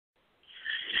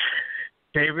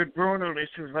David Bruno, this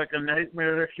is like a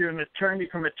nightmare. If you're an attorney,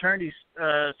 from attorney's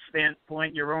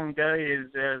standpoint, your own guy is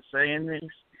saying this.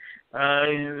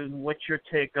 What's your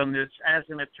take on this as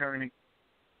an attorney?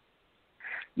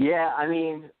 Yeah, I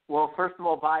mean, well, first of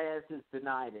all, Baez has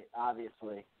denied it,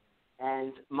 obviously.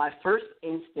 And my first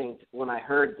instinct when I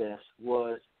heard this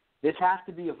was this has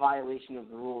to be a violation of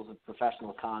the rules of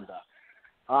professional conduct.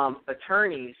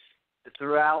 Attorneys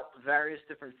throughout various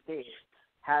different states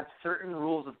have certain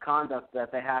rules of conduct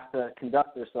that they have to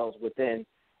conduct themselves within,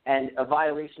 and a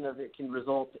violation of it can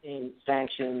result in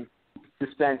sanctions,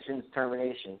 suspensions,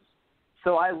 terminations.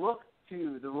 So I looked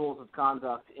to the rules of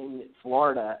conduct in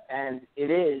Florida, and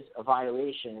it is a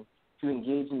violation to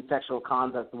engage in sexual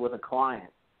conduct with a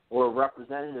client or a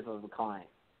representative of a client.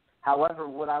 However,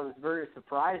 what I was very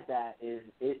surprised at is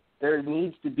there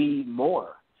needs to be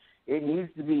more. It needs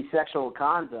to be sexual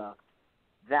conduct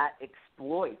that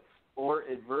exploits or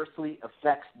adversely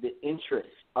affects the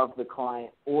interests of the client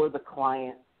or the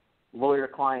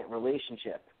lawyer-client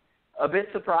relationship. A bit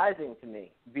surprising to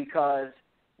me, because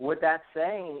what that's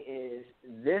saying is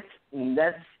this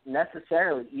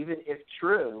necessarily, even if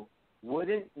true,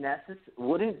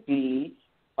 wouldn't be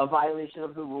a violation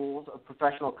of the rules of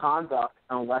professional conduct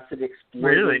unless it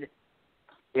exploited. Really?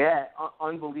 Yeah,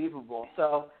 unbelievable.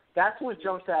 So that's what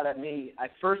jumps out at me. I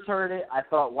first heard it, I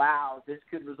thought, wow, this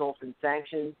could result in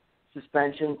sanctions,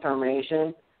 suspension,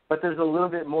 termination, but there's a little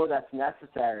bit more that's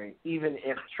necessary, even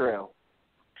if true.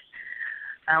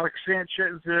 Alex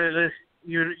Sanchez,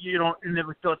 you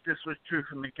never thought this was true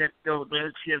from the get-go.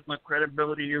 She has no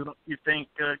credibility. You think,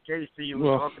 Casey, you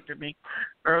were talking to me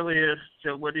earlier,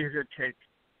 so what is your take?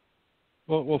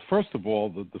 Well, first of all,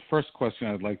 the first question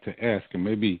I'd like to ask, and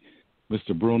maybe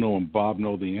Mr. Bruno and Bob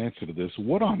know the answer to this,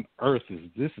 what on earth is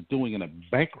this doing in a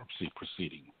bankruptcy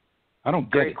proceeding? I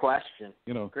don't get it. Great question.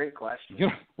 Great question.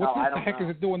 What the heck is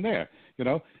it doing there?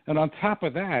 And on top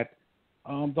of that,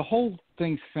 the whole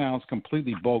thing sounds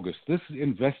completely bogus. This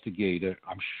investigator,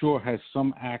 I'm sure, has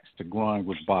some axe to grind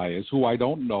with Baez, who I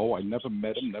don't know. I never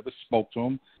met him, never spoke to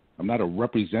him. I'm not a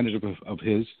representative of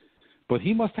his. But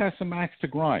he must have some axe to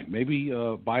grind. Maybe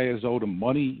Baez owed him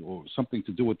money or something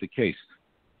to do with the case.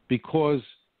 Because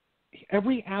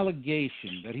every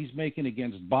allegation that he's making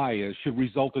against Baez should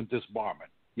result in disbarment.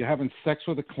 You're having sex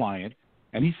with a client,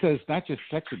 and he says not just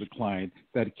sex with the client,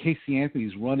 that Casey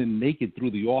Anthony's running naked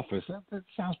through the office. That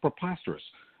sounds preposterous.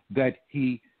 That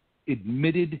he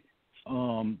admitted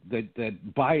that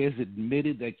Baez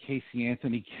admitted that Casey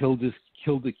Anthony killed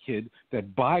the kid.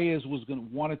 That Baez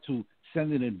wanted to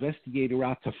send an investigator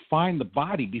out to find the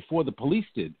body before the police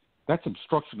did. That's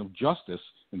obstruction of justice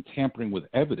and tampering with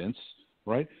evidence,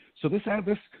 right? So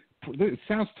it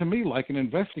sounds to me like an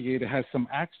investigator has some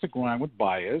axe to grind with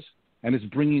Baez and is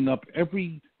bringing up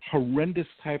every horrendous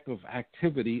type of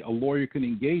activity a lawyer can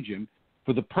engage in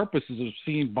for the purposes of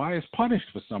seeing Baez punished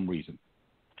for some reason.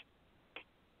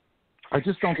 I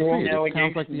just don't see it. It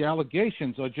sounds like the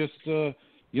allegations are just,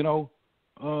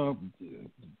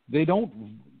 they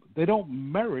don't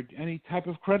merit any type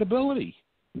of credibility.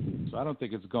 So I don't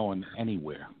think it's going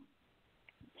anywhere.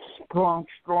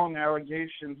 Strong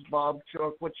allegations, Bob.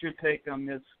 Chuck, what's your take on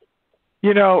this?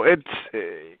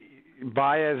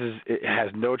 Baez has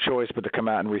no choice but to come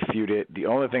out and refute it. The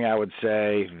only thing I would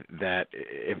say that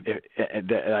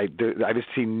I just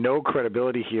see no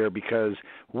credibility here, because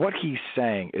what he's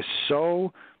saying is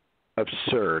so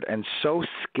absurd and so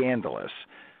scandalous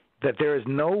that there is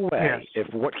no way,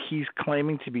 if what he's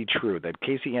claiming to be true, that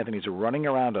Casey Anthony's running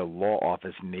around a law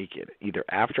office naked, either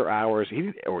after hours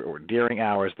or during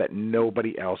hours, that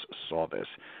nobody else saw this,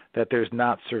 that there's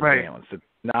not surveillance, that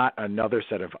not another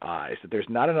set of eyes, that there's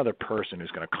not another person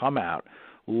who's going to come out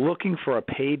looking for a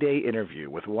payday interview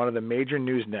with one of the major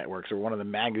news networks or one of the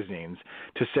magazines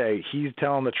to say, he's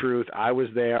telling the truth, I was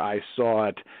there, I saw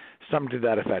it, something to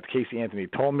that effect. Casey Anthony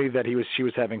told me that she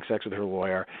was having sex with her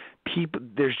lawyer.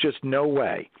 There's just no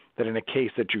way that in a case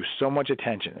that drew so much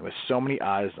attention, with so many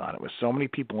eyes on it, with so many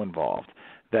people involved,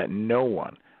 that no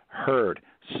one heard,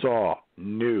 saw,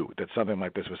 knew that something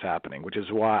like this was happening, which is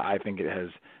why I think it has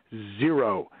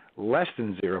less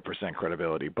than 0%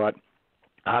 credibility. But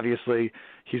obviously,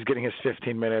 he's getting his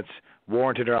 15 minutes,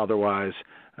 warranted or otherwise,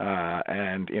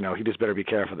 and he just better be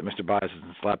careful that Mr. Baez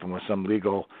doesn't slap him with some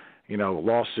legal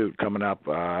lawsuit coming up,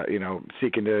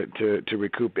 seeking to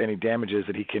recoup any damages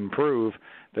that he can prove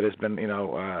that has been,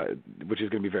 which is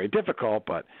going to be very difficult.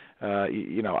 But,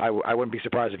 I wouldn't be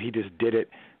surprised if he just did it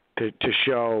to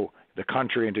show the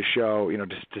country and to show,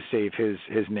 just to save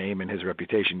his name and his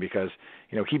reputation, because,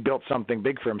 he built something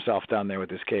big for himself down there with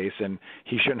this case, and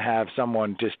he shouldn't have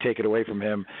someone just take it away from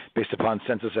him based upon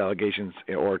senseless allegations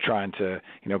or trying to,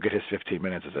 get his 15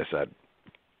 minutes, as I said.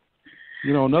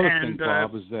 Another thing,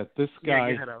 Bob, is that this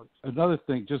guy,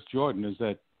 yeah, Jordan, is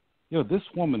that, this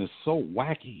woman is so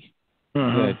wacky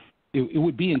mm-hmm. that it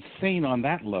would be insane on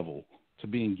that level to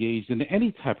be engaged in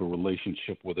any type of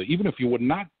relationship with her, even if you were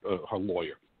not her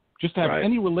lawyer. Just to have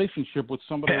any relationship with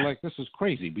somebody like this is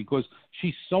crazy, because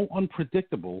she's so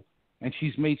unpredictable and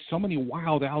she's made so many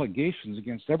wild allegations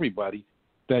against everybody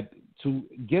that to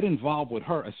get involved with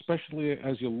her, especially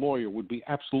as your lawyer, would be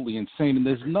absolutely insane. And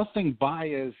there's nothing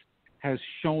Baez has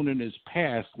shown in his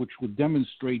past which would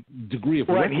demonstrate degree of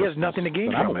recklessness. He has nothing to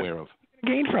gain that from I'm aware of.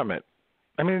 Gain from it.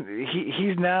 I mean,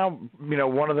 he's now,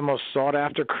 one of the most sought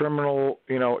after criminal,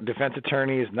 defense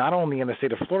attorneys, not only in the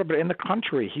state of Florida but in the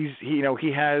country. He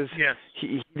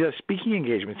does speaking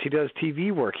engagements, he does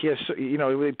TV work. He has,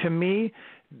 to me,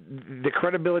 the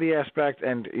credibility aspect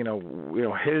and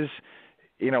his,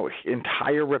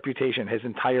 entire reputation, his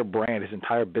entire brand, his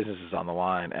entire business is on the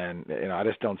line, and I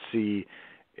just don't see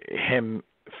him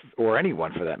or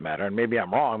anyone for that matter, and maybe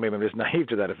I'm wrong, maybe I'm just naive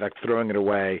to that effect, throwing it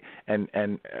away and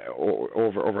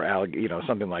over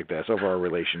something like this, over a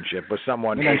relationship with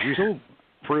someone who's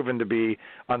proven to be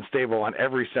unstable on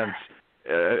every sense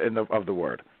of the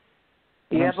word.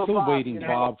 And I'm still waiting,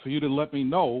 Bob, for you to let me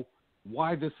know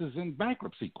why this is in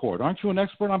bankruptcy court. Aren't you an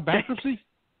expert on bankruptcy?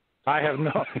 I have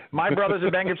no. My brother's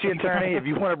a bankruptcy attorney. If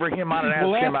you want to bring him on and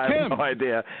ask him, I have no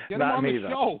idea. Get Not him on me, the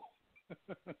show.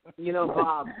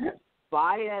 Bob,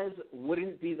 Baez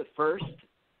wouldn't be the first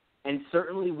and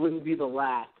certainly wouldn't be the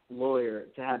last lawyer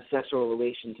to have sexual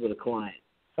relations with a client.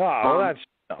 Oh,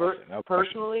 well,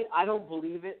 personally, I don't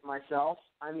believe it myself.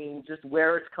 I mean, just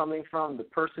where it's coming from, the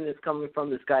person it's coming from,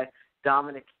 this guy,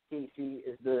 Dominic Casey,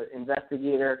 is the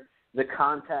investigator, the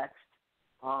context.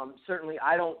 Certainly,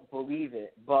 I don't believe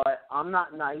it, but I'm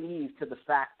not naive to the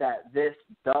fact that this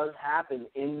does happen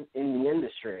in the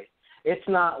industry. It's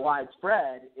not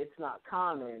widespread. It's not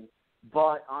common.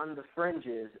 But on the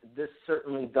fringes, this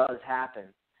certainly does happen.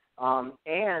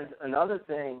 And another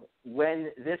thing,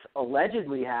 when this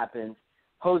allegedly happened,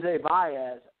 Jose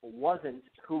Baez wasn't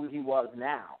who he was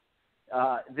now.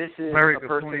 This is a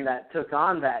person that took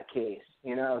on that case.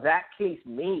 That case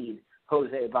made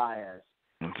Jose Baez.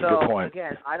 That's a good point.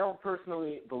 Again, I don't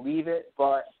personally believe it,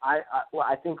 but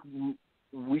I think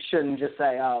we shouldn't just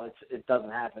say, it doesn't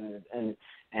happen, and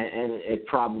it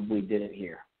probably didn't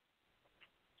here.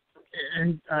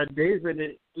 And David,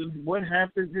 what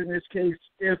happens in this case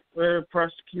if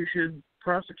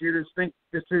prosecutors think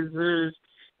this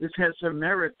has some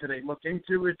merit? Do they look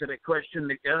into it? Do they question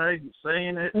the guy who's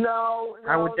saying it? No.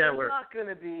 How would that work? Not going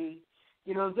to be.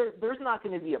 There's not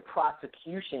going to be a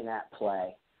prosecution at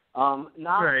play.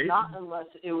 Not unless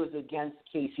it was against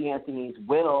Casey Anthony's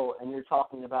will, and you're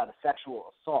talking about a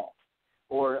sexual assault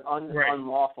or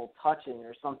unlawful touching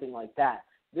or something like that.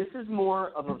 This is more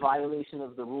of a violation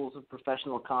of the rules of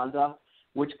professional conduct,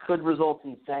 which could result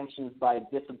in sanctions by a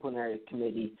disciplinary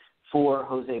committee for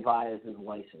Jose Baez's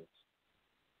license.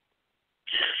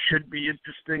 Should be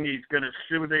interesting. He's going to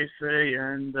sue, they say,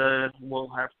 and we'll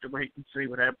have to wait and see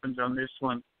what happens on this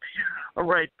one. All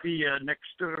right, the next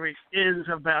story is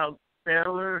about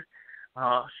Baylor.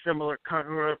 Similar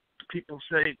cover-up, people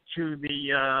say, to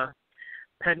the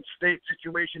Penn State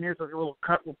situation. Here's a little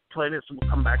cut. We'll play this and we'll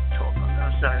come back and talk on the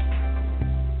other side.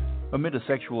 Amid a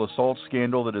sexual assault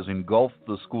scandal that has engulfed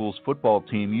the school's football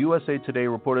team, USA Today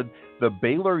reported the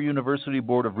Baylor University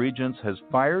Board of Regents has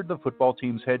fired the football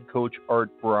team's head coach, Art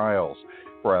Briles.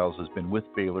 Briles has been with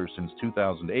Baylor since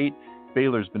 2008.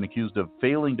 Baylor's been accused of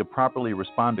failing to properly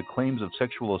respond to claims of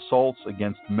sexual assaults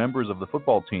against members of the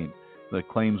football team. The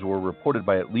claims were reported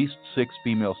by at least 6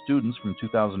 female students from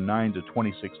 2009 to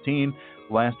 2016.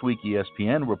 Last week,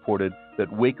 ESPN reported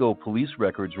that Waco police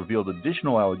records revealed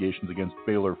additional allegations against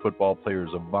Baylor football players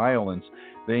of violence.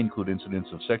 They include incidents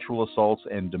of sexual assaults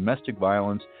and domestic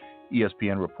violence.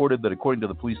 ESPN reported that according to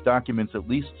the police documents, at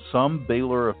least some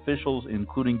Baylor officials,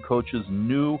 including coaches,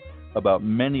 knew about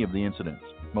many of the incidents.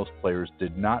 Most players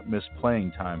did not miss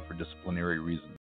playing time for disciplinary reasons.